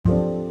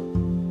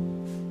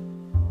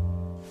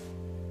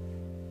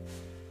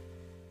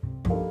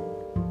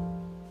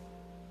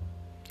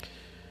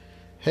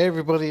Hey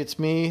everybody, it's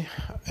me,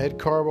 Ed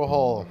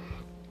Carbajal,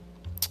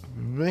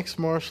 mixed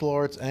martial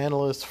arts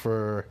analyst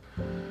for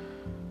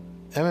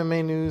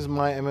MMA News,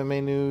 My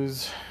MMA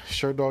News,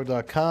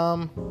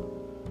 SureDog.com,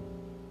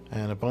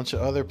 and a bunch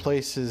of other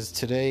places.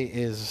 Today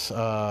is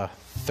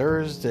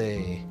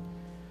Thursday,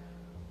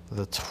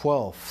 the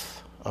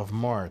 12th of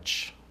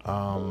March.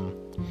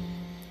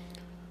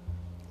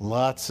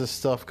 Lots of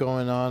stuff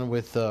going on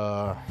with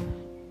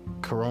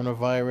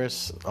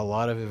coronavirus, a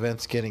lot of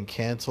events getting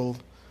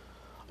canceled.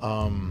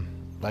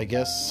 I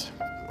guess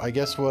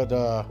what,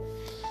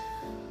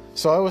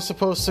 so I was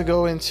supposed to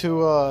go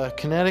into,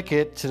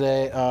 Connecticut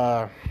today,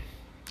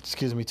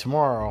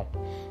 tomorrow.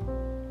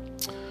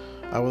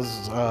 I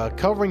was,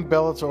 covering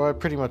Bellator. I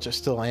pretty much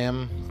still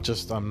am,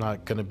 just I'm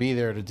not going to be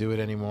there to do it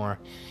anymore.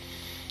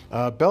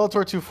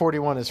 Bellator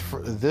 241 is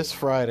this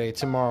Friday,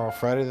 tomorrow,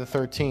 Friday the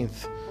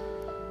 13th.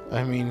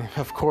 I mean,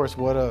 of course,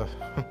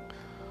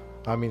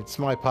 it's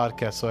my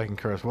podcast, so I can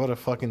curse. What a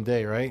fucking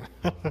day, right?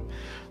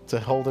 To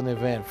hold an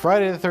event.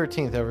 Friday the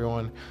 13th,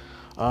 everyone.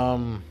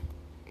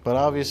 But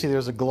obviously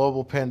there's a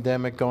global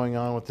pandemic going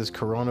on with this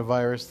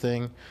coronavirus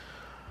thing.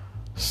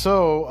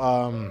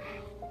 So,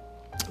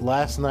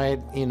 last night,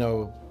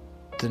 the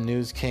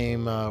news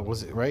came,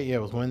 was it right? Yeah,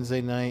 it was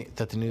Wednesday night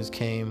that the news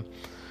came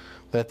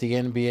that the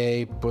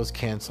NBA was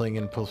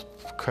canceling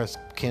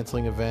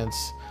canceling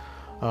events.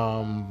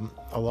 A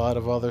lot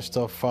of other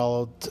stuff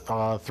followed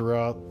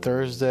throughout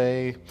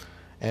Thursday.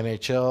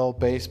 NHL,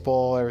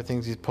 baseball,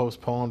 everything's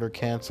postponed or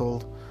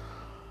canceled.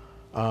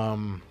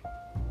 So,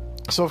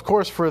 of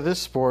course, for this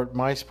sport,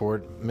 my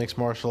sport, mixed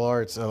martial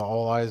arts,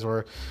 all eyes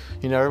were,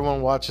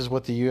 everyone watches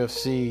what the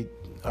UFC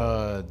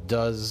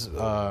does.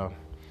 They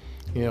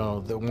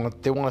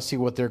want to see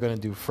what they're going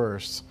to do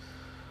first.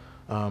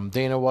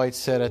 Dana White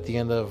said at the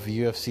end of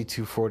UFC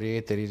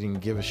 248 that he didn't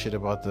give a shit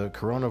about the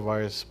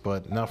coronavirus,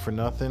 but not for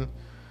nothing.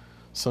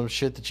 Some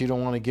shit that you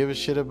don't want to give a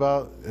shit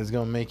about is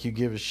going to make you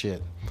give a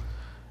shit.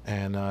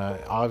 And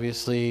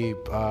obviously,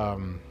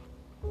 the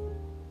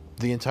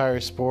entire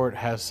sport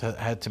has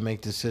had to make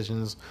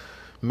decisions.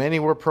 Many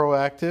were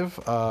proactive.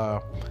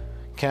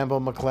 Campbell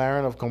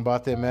McLaren of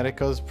Combate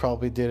Americas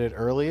probably did it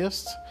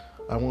earliest,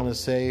 I want to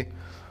say,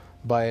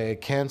 by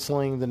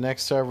canceling the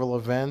next several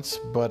events,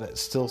 but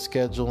still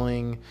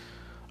scheduling,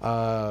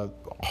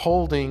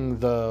 holding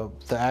the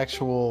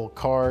actual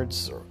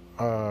cards or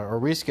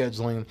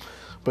rescheduling,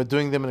 but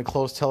doing them in a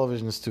closed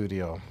television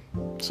studio.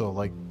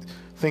 So,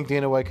 think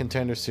Dana White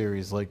Contender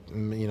Series, the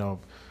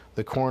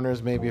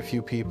corners, maybe a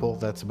few people,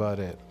 that's about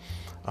it.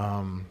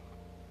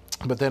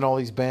 But then all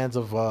these bans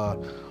of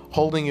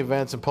holding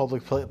events in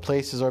public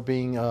places are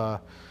being,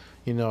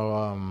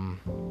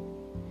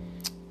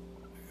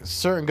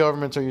 certain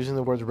governments are using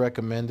the words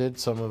recommended.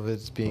 Some of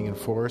it's being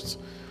enforced.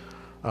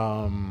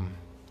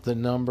 The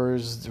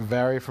numbers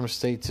vary from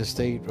state to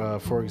state.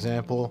 For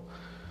example,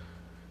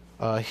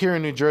 here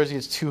in New Jersey,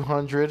 it's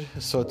 200.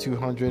 So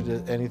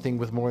 200, anything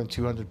with more than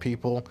 200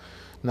 people,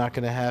 not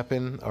going to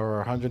happen. Or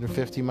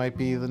 150 might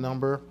be the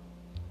number.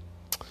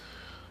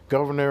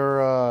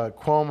 Governor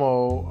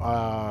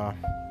Cuomo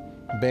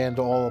banned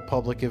all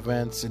public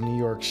events in New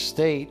York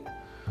State.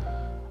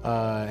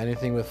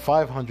 Anything with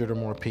 500 or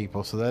more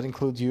people. So that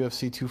includes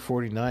UFC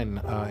 249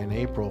 in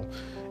April,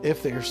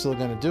 if they're still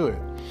going to do it.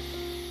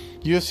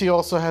 UFC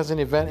also has an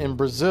event in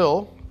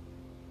Brazil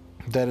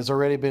that has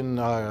already been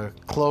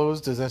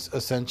closed as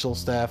essential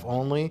staff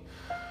only.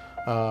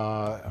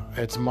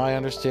 It's my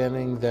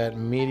understanding that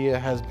media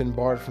has been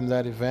barred from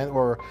that event,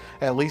 or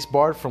at least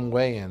barred from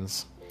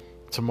weigh-ins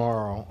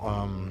tomorrow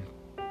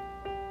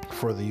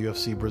for the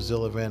UFC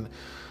Brazil event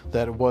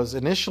that was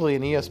initially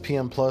an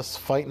ESPN Plus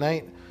fight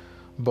night,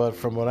 but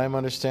from what I'm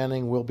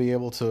understanding, we'll be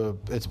able to,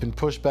 it's been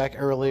pushed back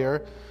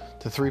earlier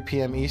to 3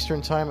 p.m.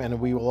 Eastern time, and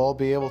we will all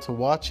be able to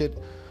watch it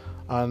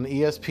on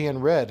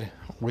ESPN Red,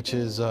 which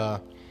is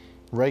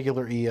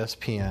regular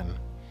ESPN.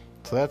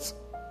 So that's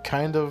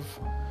kind of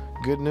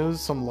good news,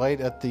 some light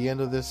at the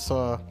end of this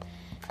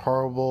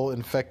horrible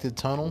infected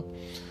tunnel.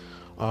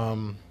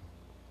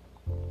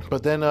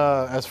 But then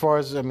as far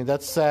as,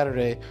 that's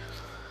Saturday.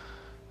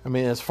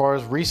 As far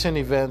as recent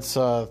events,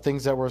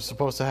 things that were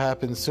supposed to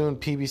happen soon,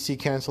 PBC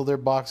canceled their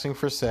boxing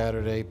for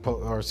Saturday,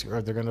 or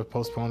they're going to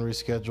postpone,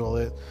 reschedule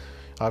it.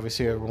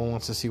 Obviously, everyone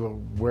wants to see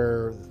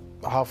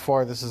how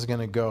far this is going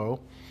to go.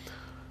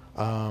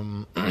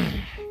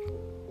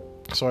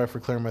 Sorry for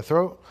clearing my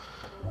throat.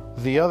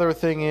 The other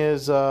thing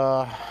is,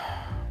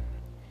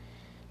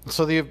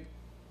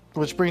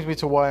 which brings me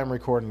to why I'm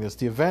recording this.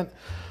 The event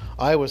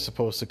I was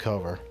supposed to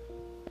cover,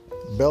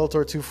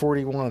 Bellator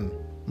 241,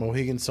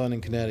 Mohegan Sun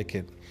in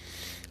Connecticut.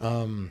 So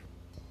I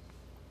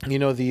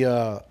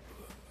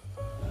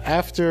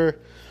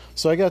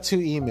got 2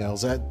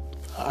 emails.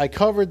 I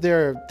covered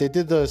they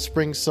did the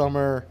spring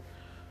summer,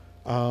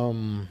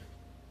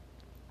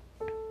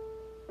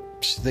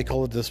 they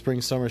call it the spring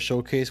summer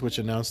showcase, which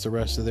announced the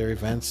rest of their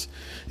events,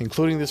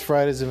 including this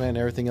Friday's event and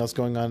everything else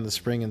going on in the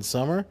spring and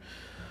summer.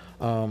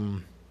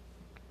 So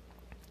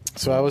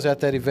I was at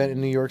that event in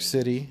New York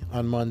City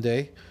on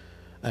Monday.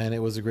 and it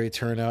was a great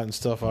turnout and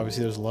stuff.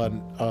 Obviously, there's a lot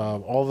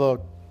all the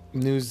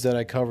news that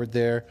I covered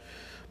there,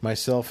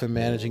 myself and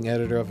managing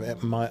editor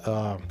of my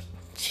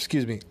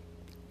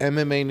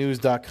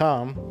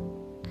MMAnews.com.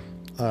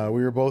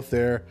 We were both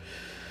there,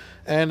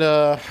 and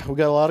we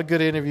got a lot of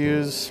good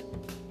interviews.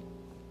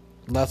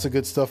 Lots of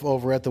good stuff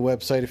over at the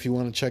website if you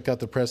want to check out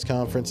the press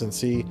conference and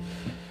see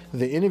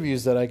the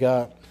interviews that I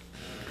got.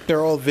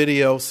 They're all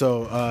video,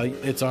 so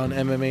it's on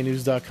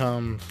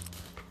MMAnews.com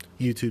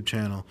YouTube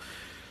channel.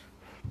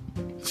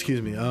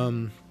 Excuse me.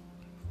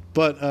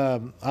 But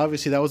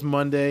obviously that was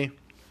Monday.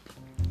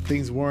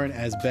 Things weren't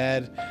as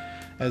bad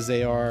as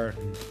they are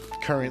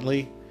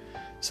currently.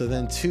 So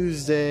then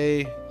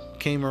Tuesday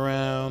came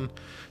around.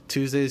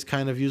 Tuesday's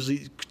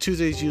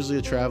usually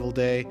a travel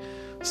day.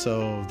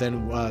 So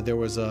then there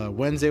was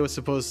Wednesday was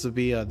supposed to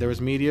be there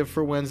was media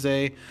for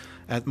Wednesday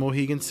at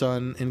Mohegan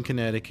Sun in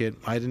Connecticut.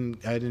 I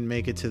didn't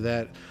make it to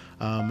that.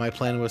 My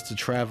plan was to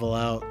travel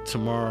out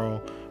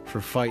tomorrow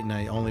for fight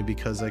night, only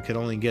because I could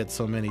only get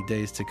so many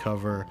days to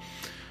cover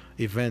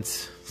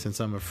events since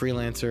I'm a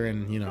freelancer,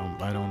 and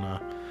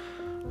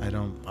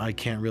I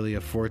can't really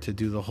afford to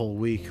do the whole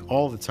week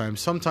all the time.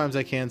 Sometimes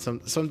I can,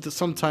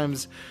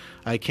 sometimes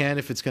I can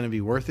if it's going to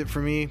be worth it for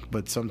me,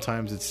 but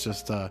sometimes it's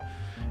just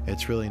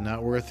it's really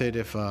not worth it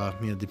if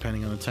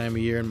depending on the time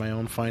of year and my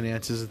own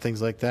finances and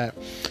things like that.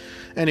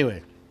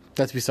 Anyway,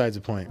 that's besides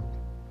the point.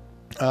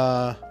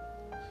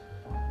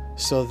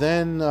 So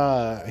then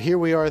here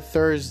we are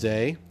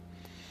Thursday.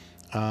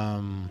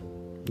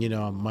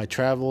 My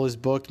travel is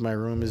booked, my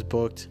room is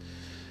booked.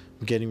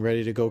 I'm getting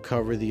ready to go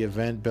cover the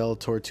event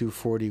Bellator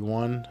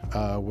 241,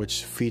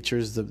 which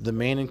features the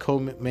main and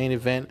co-main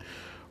event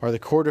are the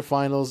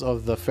quarterfinals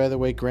of the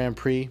Featherweight Grand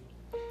Prix.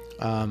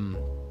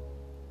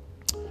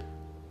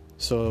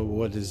 So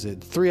what is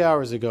it? 3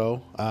 hours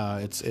ago.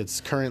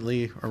 It's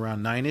currently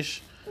around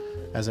 9ish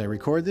as I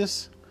record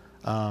this.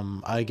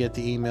 I get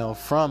the email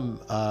from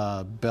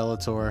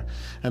Bellator,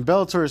 and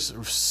Bellator is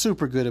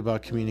super good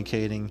about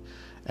communicating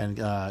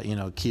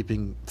and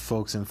keeping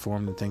folks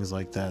informed and things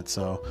like that.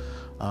 So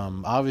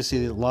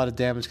obviously a lot of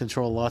damage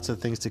control, lots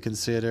of things to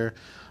consider.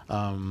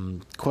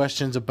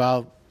 Questions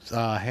about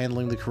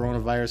handling the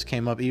coronavirus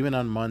came up even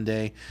on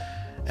Monday.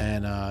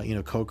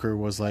 And Coker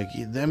was like,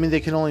 they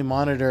can only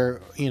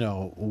monitor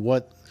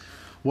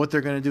what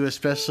they're going to do,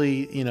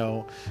 especially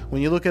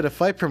when you look at a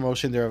fight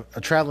promotion, they're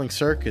a traveling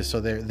circus, so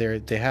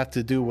they have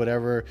to do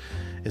whatever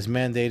is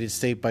mandated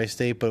state by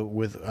state. But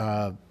with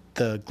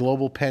the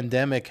global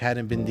pandemic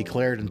hadn't been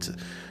declared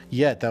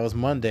yet. That was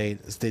Monday.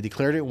 They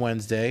declared it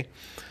Wednesday,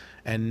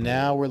 and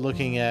now we're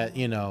looking at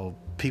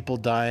people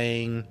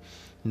dying,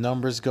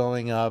 numbers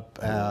going up.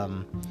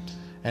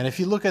 And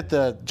if you look at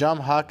the Johns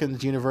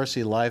Hopkins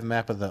University live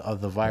map of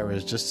the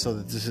virus, just so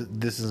that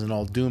this isn't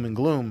all doom and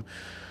gloom,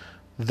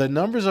 the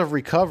numbers of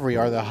recovery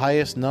are the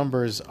highest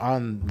numbers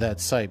on that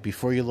site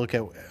before you look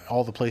at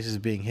all the places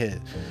being hit.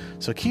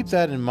 So keep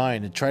that in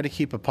mind and try to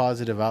keep a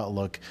positive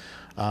outlook.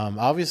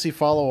 Obviously,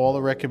 follow all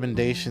the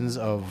recommendations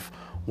of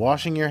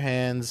washing your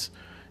hands,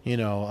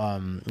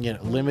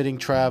 limiting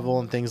travel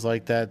and things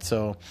like that.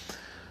 So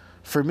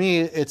for me,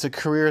 it's a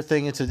career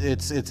thing.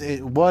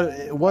 It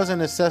was a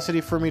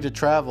necessity for me to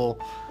travel.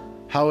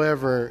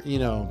 However,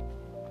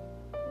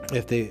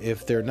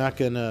 if they're not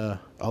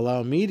gonna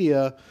allow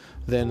media,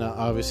 then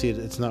obviously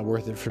it's not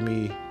worth it for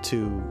me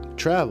to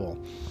travel.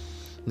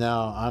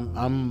 Now,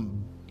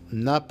 I'm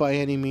not by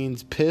any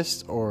means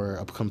pissed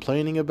or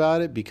complaining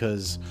about it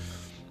because,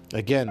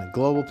 again,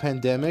 global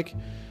pandemic.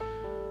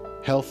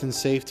 Health and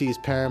safety is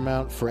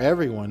paramount for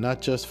everyone,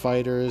 not just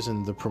fighters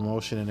and the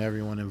promotion and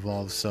everyone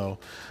involved. So,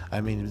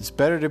 it's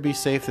better to be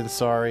safe than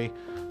sorry.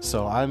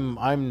 So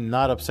I'm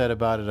not upset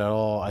about it at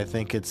all. I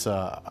think it's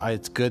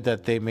good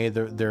that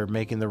they're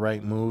making the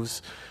right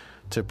moves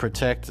to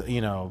protect.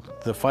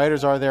 The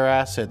fighters are their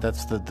asset.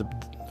 That's the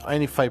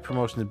any fight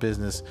promotion in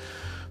business.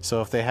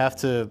 So if they have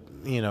to,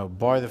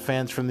 bar the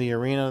fans from the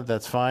arena,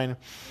 that's fine.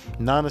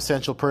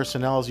 Non-essential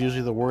personnel is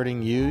usually the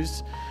wording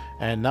used.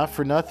 And not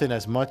for nothing,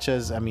 as much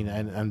as,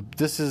 and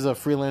this is a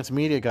freelance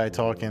media guy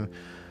talking,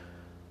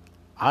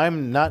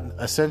 I'm not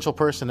essential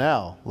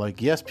personnel.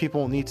 Like, yes,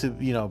 people need to,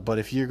 but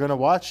if you're going to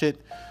watch it,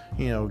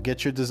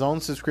 get your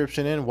DAZN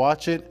subscription in,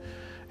 watch it,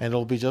 and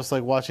it'll be just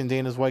like watching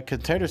Dana's White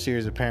Contender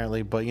Series,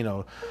 apparently. But,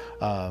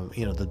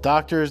 the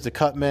doctors, the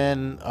cut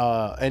men,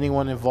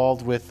 anyone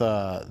involved with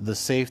the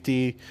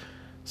safety,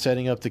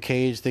 setting up the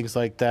cage, things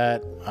like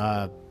that,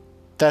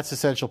 that's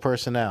essential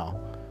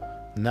personnel.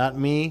 Not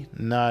me,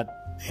 not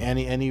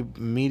any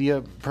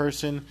media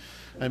person.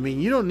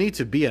 You don't need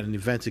to be at an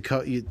event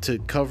to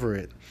cover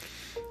it.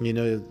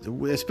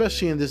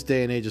 Especially in this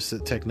day and age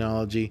of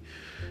technology,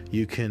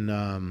 you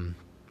can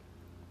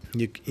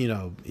you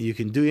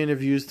can do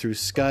interviews through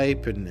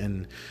Skype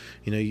and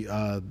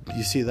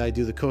you see that I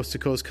do the Coast to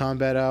Coast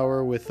Combat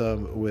Hour with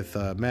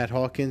Matt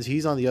Hawkins.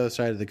 He's on the other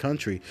side of the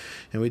country,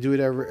 and we do it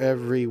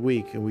every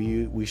week, and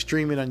we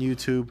stream it on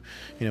YouTube.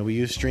 We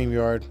use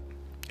StreamYard,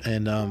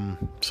 and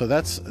so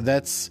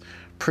that's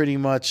pretty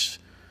much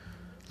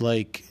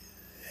like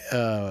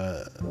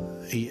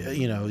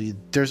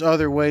there's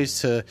other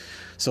ways to,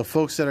 so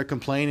folks that are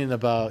complaining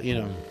about,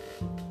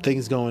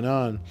 things going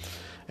on,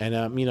 and,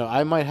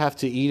 I might have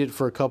to eat it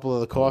for a couple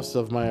of the costs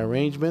of my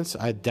arrangements.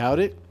 I doubt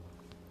it.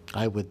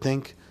 I would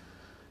think,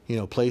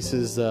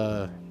 places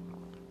that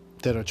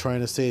are trying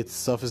to say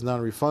stuff is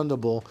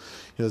non-refundable,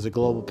 there's a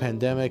global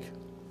pandemic.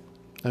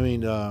 I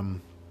mean,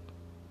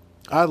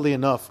 oddly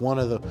enough, one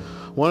of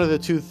the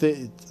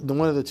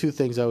two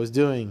things I was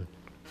doing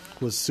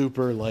was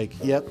super like,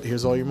 yep,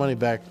 here's all your money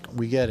back,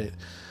 we get it,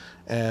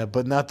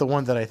 but not the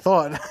one that I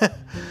thought.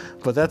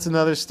 But that's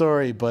another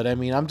story. But I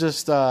mean,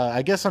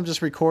 I guess I'm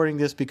just recording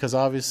this because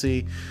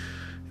obviously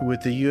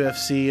with the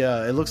UFC,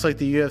 it looks like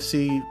the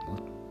UFC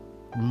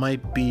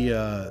might be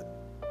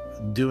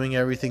doing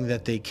everything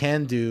that they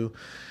can do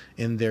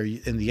in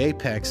the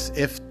Apex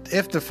if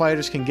the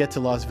fighters can get to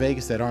Las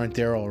Vegas that aren't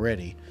there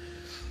already.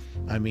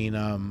 I mean,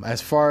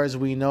 as far as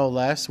we know,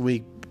 last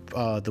week,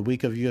 the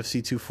week of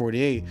UFC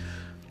 248,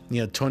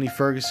 Tony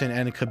Ferguson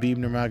and Khabib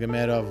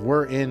Nurmagomedov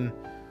were in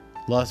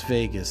Las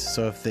Vegas.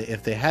 So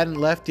if they hadn't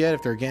left yet,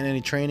 if they're getting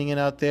any training in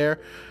out there,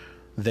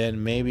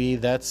 then maybe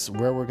that's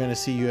where we're going to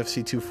see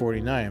UFC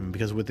 249.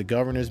 Because with the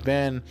governor's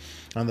ban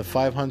on the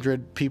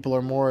 500 people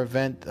or more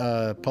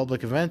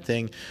public event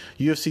thing,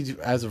 UFC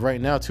as of right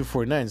now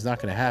 249 is not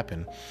going to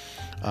happen.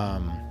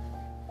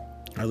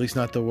 At least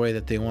not the way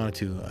that they wanted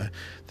to.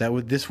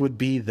 This would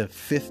be the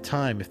fifth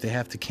time. If they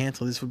have to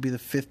cancel, this would be the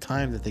fifth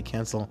time that they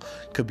cancel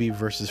Khabib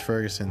versus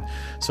Ferguson.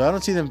 So I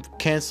don't see them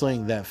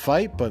canceling that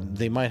fight, but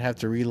they might have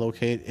to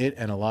relocate it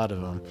and a lot of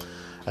them.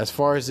 As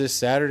far as this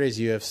Saturday's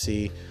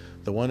UFC,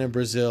 the one in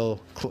Brazil,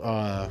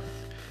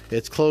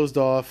 it's closed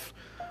off,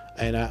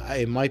 and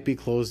it might be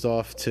closed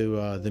off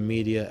to the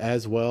media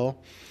as well.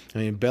 I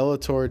mean,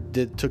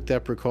 Bellator took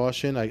that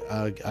precaution.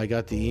 I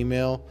got the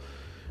email,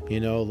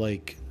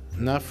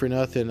 not for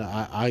nothing.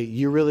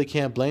 You really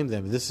can't blame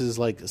them. This is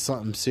like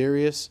something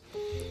serious.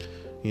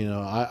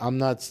 I'm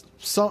not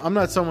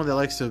someone that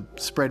likes to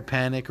spread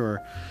panic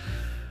or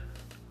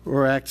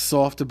act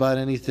soft about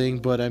anything,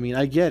 but I mean,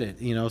 I get it,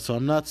 so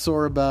I'm not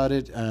sore about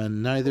it,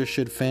 and neither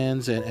should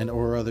fans and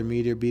or other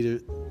media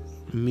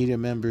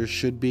members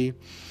should be.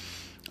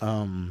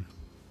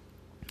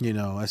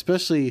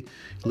 Especially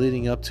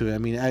leading up to it. I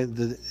mean,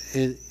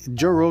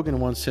 Joe Rogan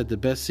once said the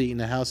best seat in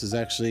the house is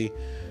actually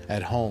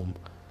at home.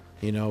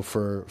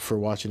 For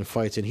watching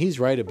fights. And he's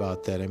right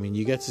about that. I mean,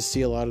 you get to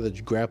see a lot of the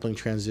grappling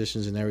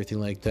transitions and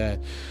everything like that.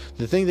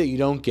 The thing that you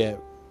don't get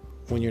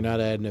when you're not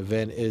at an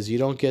event is you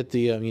don't get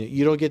the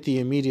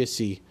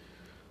immediacy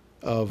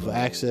of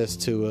access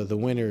to the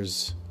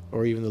winners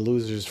or even the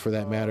losers, for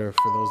that matter,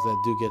 for those that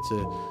do get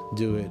to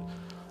do it.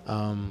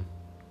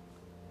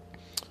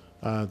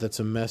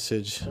 That's a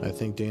message. I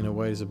think Dana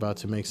White is about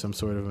to make some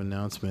sort of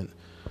announcement.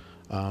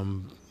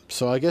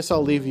 So I guess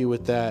I'll leave you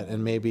with that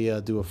and maybe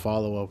do a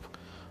follow-up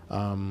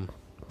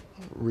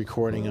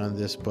recording on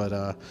this, but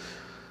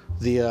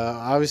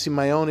obviously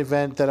my own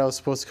event that I was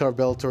supposed to cover,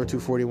 Bellator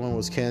 241,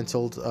 was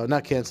canceled.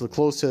 Not canceled,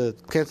 close to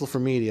canceled for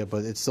media,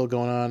 but it's still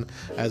going on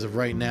as of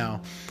right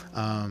now.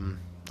 I'm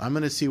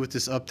going to see what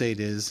this update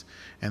is,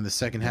 and the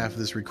second half of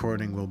this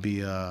recording will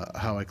be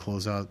how I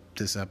close out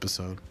this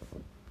episode.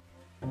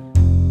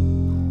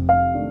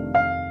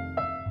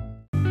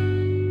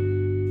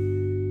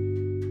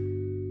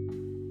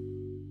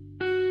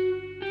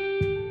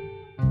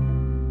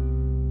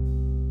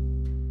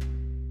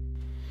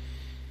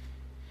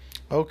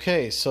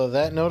 Okay, so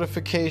that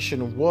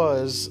notification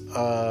was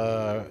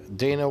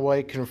Dana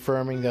White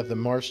confirming that the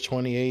March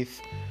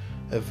 28th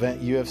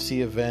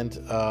UFC event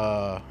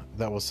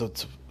that was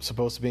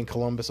supposed to be in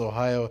Columbus,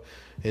 Ohio,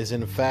 is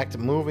in fact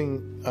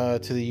moving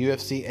to the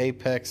UFC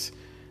Apex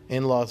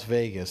in Las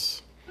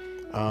Vegas.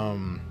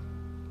 And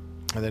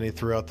then he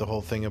threw out the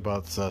whole thing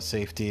about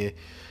safety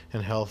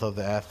and health of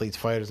the athletes,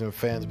 fighters, and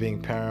fans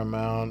being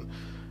paramount.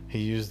 He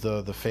used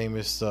the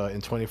famous, in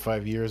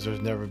 25 years,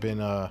 there's never been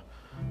a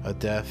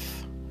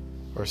death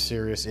or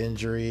serious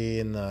injury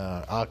in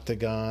the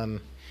octagon.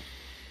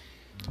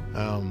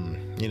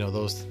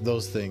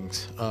 Those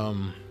things.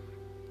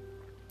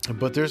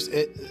 But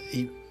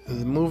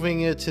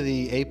moving it to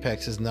the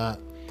Apex is not.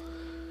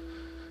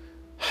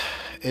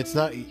 It's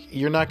not.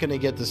 You're not going to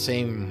get the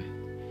same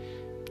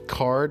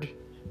card,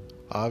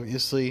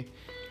 obviously,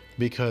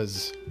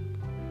 because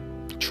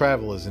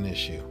travel is an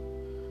issue.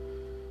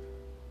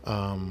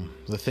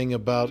 The thing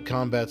about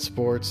combat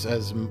sports,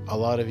 as a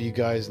lot of you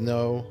guys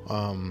know,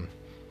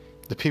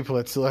 the people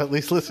that still at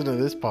least listen to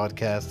this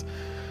podcast,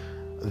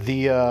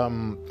 the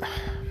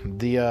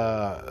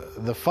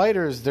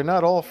fighters, they're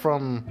not all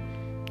from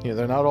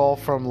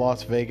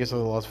Las Vegas or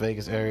the Las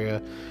Vegas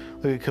area.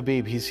 Look at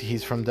Khabib,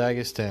 he's from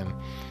Dagestan.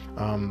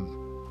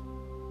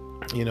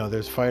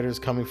 There's fighters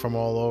coming from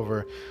all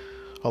over.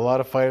 A lot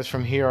of fighters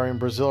from here are in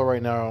Brazil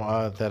right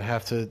now that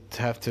have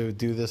to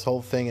do this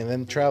whole thing and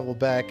then travel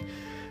back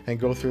and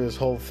go through this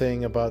whole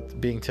thing about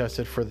being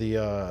tested for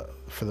the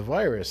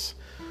virus.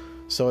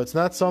 So it's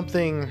not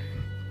something,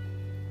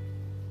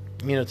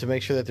 to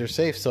make sure that they're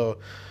safe. So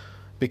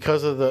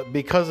because of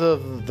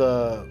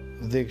the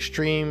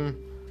extreme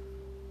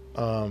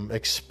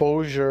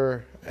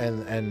exposure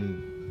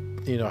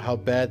and how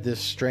bad this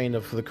strain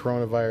of the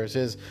coronavirus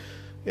is.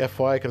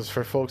 FYI, because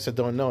for folks that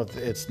don't know,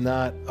 it's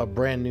not a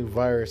brand new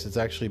virus. It's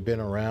actually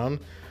been around.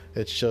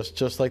 It's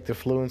just like the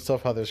flu and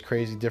stuff, how there's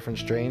crazy different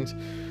strains.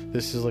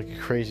 This is like a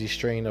crazy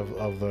strain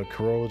of the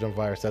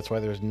coronavirus. That's why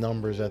there's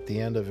numbers at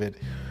the end of it.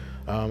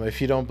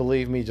 If you don't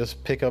believe me,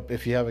 just pick up,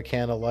 if you have a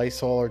can of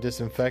Lysol or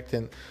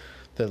disinfectant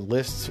that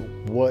lists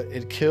what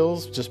it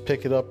kills, just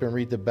pick it up and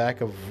read the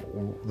back of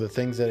the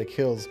things that it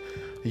kills.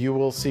 You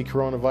will see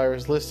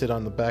coronavirus listed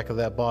on the back of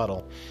that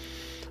bottle.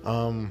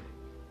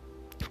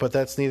 But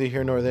that's neither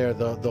here nor there.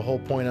 The whole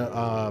point,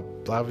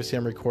 obviously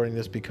I'm recording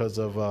this because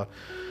of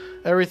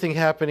everything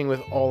happening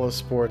with all of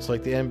sports.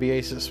 Like the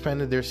NBA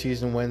suspended their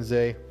season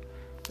Wednesday,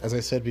 as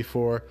I said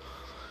before.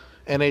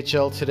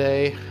 NHL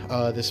today,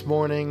 this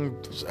morning,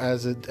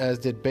 as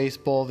did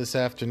baseball this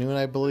afternoon,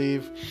 I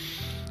believe.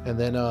 And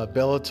then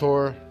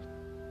Bellator.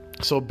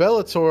 So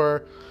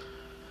Bellator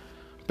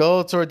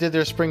did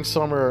their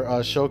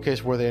spring-summer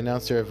showcase where they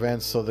announced their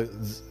events. So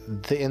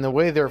in the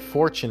way they're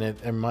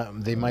fortunate,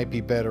 and they might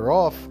be better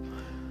off,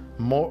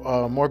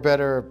 more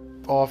better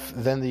off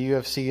than the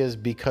UFC is,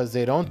 because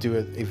they don't do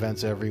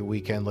events every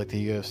weekend like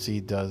the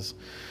UFC does.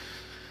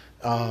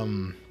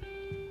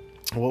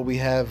 What we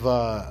have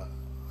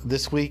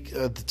this week,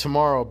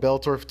 tomorrow,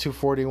 Bellator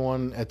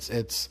 241.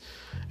 It's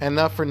and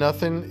not for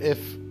nothing.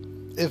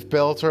 If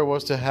Bellator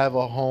was to have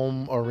a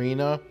home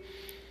arena,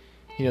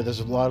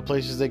 there's a lot of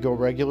places they go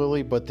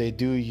regularly, but they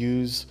do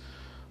use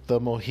the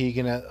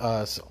Mohegan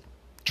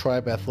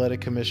Tribe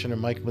Athletic Commissioner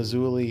Mike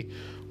Mazzulli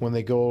when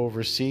they go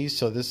overseas.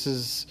 So this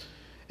is,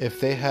 if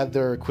they had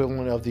their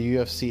equivalent of the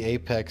UFC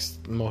Apex,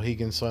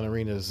 Mohegan Sun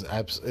Arena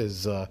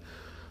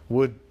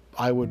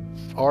I would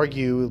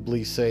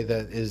arguably say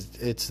that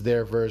it's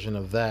their version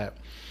of that.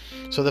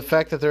 So the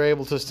fact that they're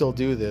able to still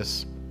do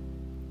this,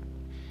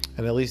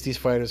 and at least these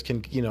fighters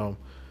can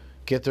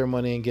get their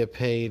money and get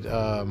paid,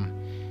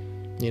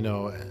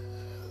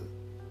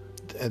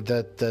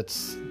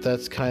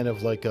 that's kind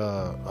of like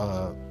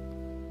a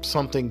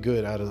something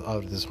good out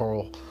of this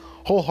whole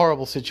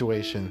horrible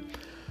situation.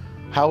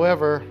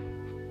 However,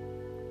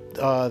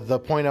 the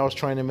point I was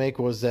trying to make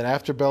was that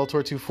after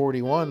Bellator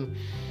 241,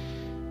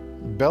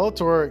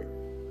 Bellator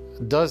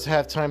does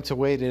have time to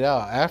wait it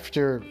out.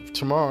 After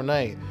tomorrow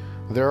night,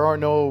 there are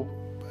no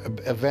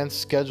events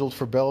scheduled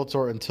for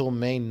Bellator until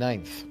May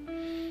 9th.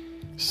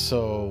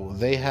 So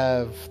they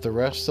have the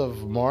rest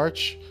of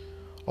March,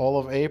 all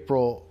of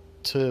April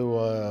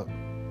to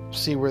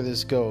see where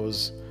this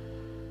goes.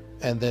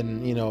 And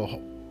then,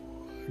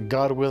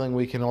 God willing,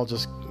 we can all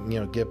just,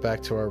 get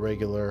back to our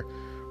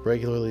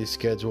regularly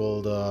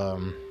scheduled,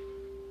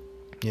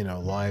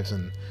 lives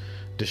and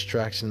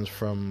distractions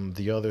from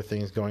the other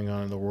things going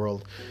on in the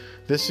world.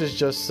 This is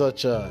just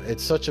such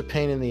a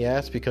pain in the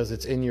ass, because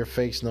it's in your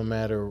face no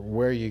matter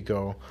where you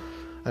go.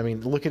 I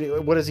mean, look at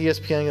it. What is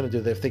ESPN going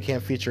to do? If they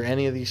can't feature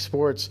any of these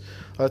sports,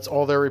 that's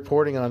all they're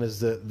reporting on, is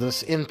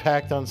this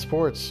impact on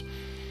sports.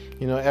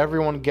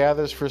 Everyone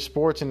gathers for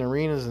sports in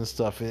arenas and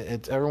stuff.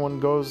 Everyone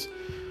goes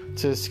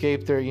to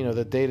escape their,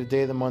 the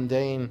day-to-day, the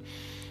mundane,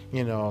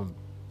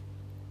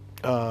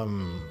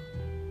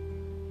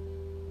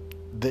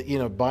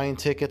 buying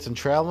tickets and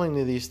traveling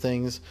to these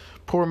things.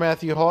 Poor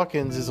Matthew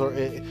Hawkins is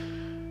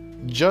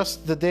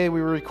just the day we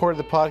recorded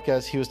the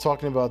podcast, he was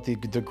talking about the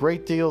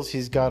great deals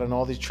he's got on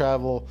all these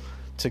travel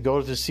to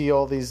go to see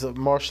all these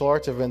martial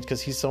arts events,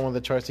 because he's someone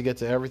that tries to get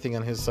to everything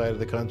on his side of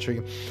the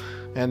country.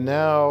 And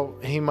now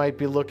he might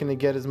be looking to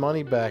get his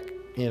money back,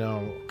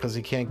 because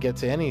he can't get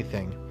to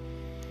anything.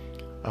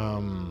 I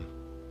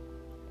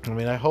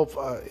hope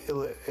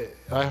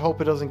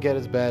it doesn't get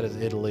as bad as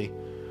Italy,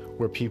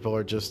 where people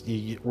are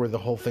where the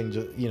whole thing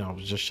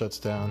just shuts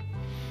down.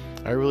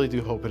 I really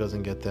do hope it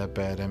doesn't get that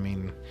bad. I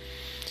mean,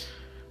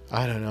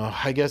 I don't know.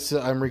 I guess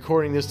I'm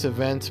recording this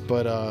event,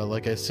 but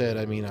like I said,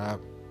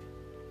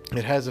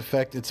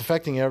 it's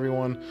affecting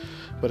everyone.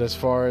 But as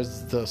far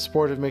as the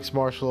sport of mixed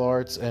martial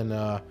arts and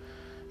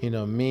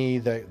me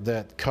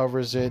that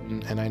covers it,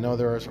 and I know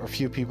there are a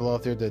few people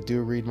out there that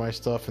do read my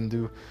stuff and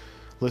do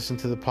listen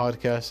to the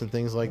podcast and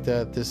things like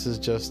that. This is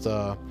just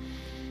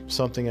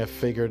something I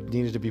figured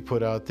needed to be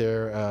put out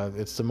there.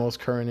 It's the most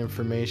current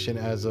information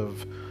as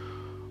of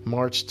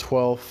March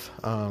 12th.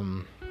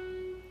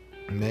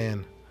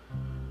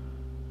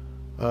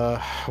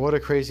 What a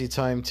crazy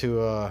time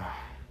to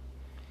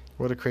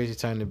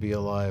be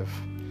alive.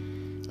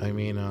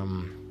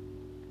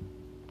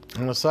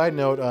 On a side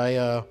note,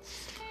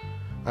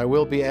 I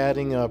will be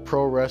adding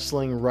pro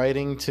wrestling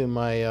writing to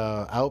my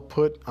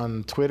output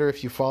on Twitter.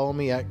 If you follow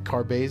me at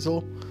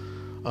Carbazel,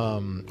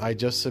 I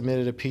just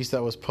submitted a piece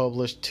that was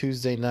published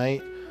Tuesday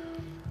night.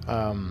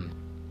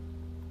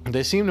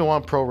 They seem to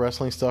want pro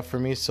wrestling stuff for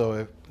me,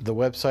 so the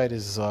website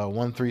is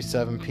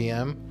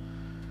 137pm.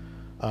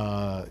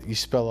 You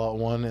spell out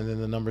 1 and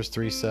then the numbers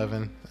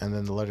 37 and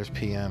then the letters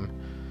pm.com.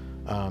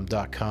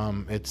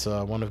 It's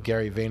one of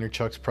Gary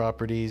Vaynerchuk's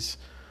properties.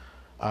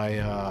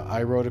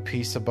 I wrote a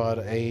piece about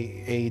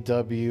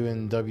AEW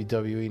and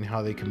WWE and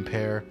how they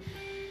compare.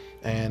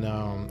 and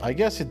I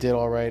guess it did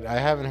all right. I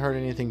haven't heard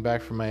anything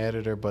back from my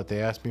editor, but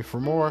they asked me for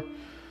more.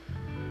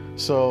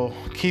 So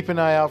keep an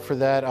eye out for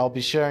that. I'll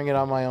be sharing it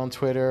on my own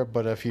Twitter,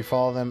 but if you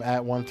follow them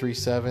at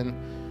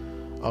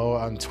 137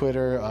 on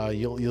Twitter,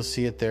 you'll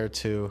see it there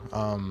too.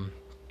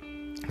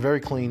 Very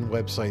clean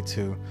website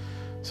too,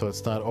 so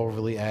it's not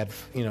overly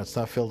it's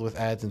not filled with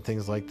ads and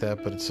things like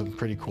that, but it's some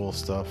pretty cool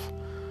stuff.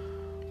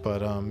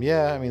 But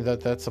yeah, I mean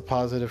that's a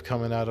positive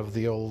coming out of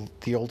the old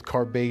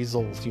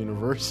Carbasel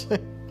universe.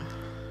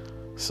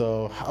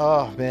 So,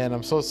 oh man,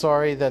 I'm so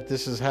sorry that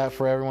this is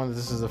for everyone that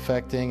this is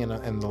affecting,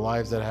 and the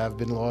lives that have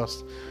been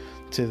lost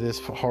to this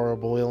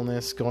horrible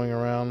illness going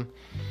around.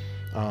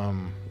 I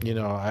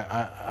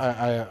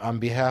on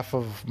behalf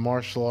of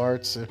martial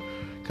arts,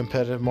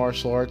 competitive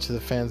martial arts, to the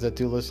fans that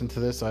do listen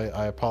to this,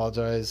 I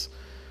apologize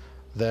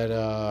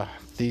that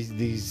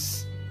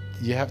these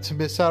you have to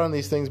miss out on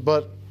these things,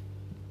 but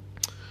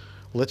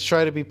let's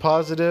try to be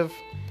positive.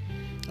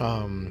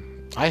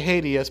 I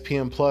hate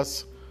ESPN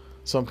Plus.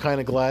 So I'm kind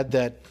of glad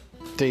that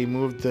they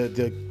moved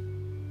the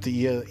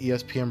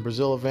ESPN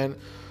Brazil event.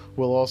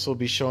 Will also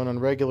be shown on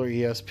regular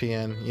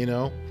ESPN.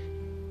 You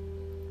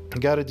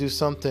got to do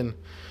something.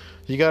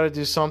 You got to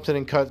do something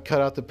and cut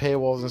out the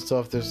paywalls and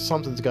stuff.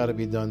 Something's got to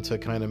be done to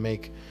kind of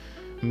make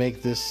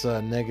this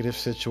negative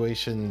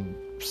situation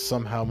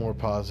somehow more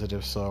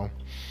positive. So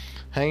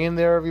hang in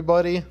there,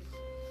 everybody.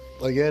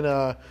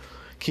 Again,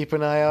 keep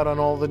an eye out on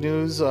all the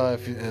news,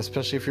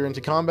 especially if you're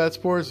into combat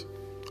sports.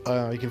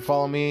 You can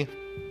follow me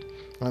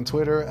on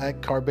Twitter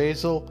at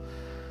Carbasel.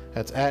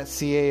 That's at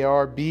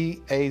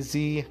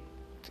CARBAZEL.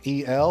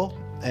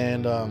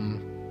 And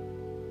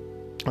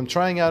I'm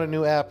trying out a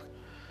new app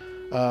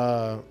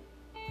that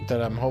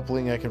I'm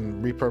hoping I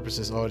can repurpose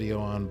this audio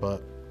on.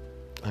 But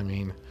I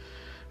mean,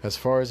 as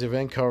far as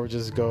event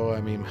coverages go, I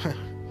mean,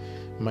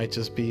 might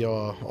just be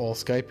all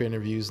Skype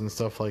interviews and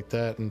stuff like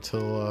that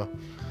until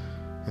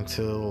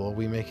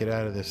we make it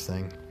out of this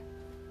thing.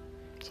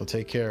 So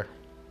take care.